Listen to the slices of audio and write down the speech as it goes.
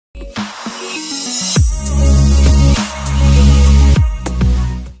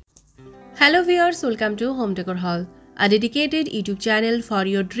Hello viewers, welcome to Home Decor Haul, a dedicated YouTube channel for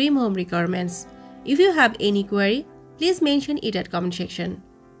your dream home requirements. If you have any query, please mention it at comment section.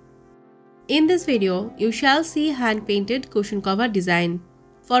 In this video, you shall see hand-painted cushion cover design.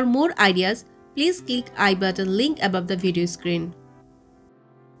 For more ideas, please click I button link above the video screen.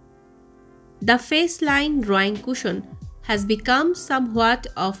 The face line drawing cushion has become somewhat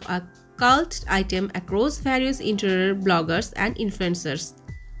of a cult item across various interior bloggers and influencers.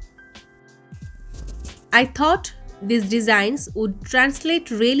 I thought these designs would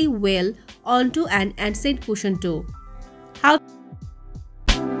translate really well onto an ancient cushion too.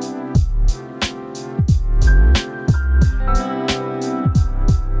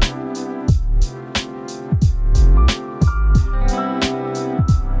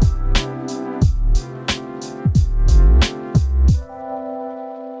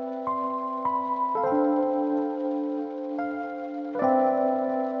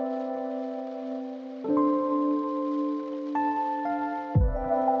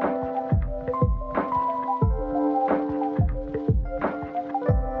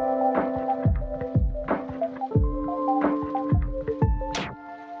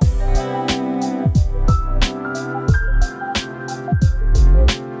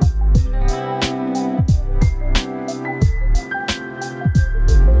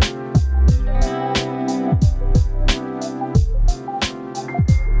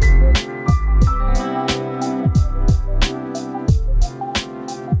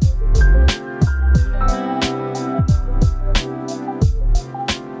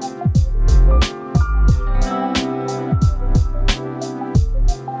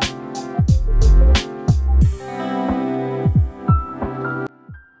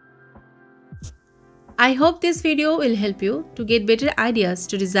 I hope this video will help you to get better ideas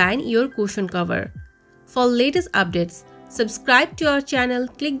to design your cushion cover. For latest updates, subscribe to our channel,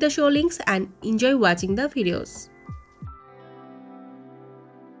 click the show links and enjoy watching the videos.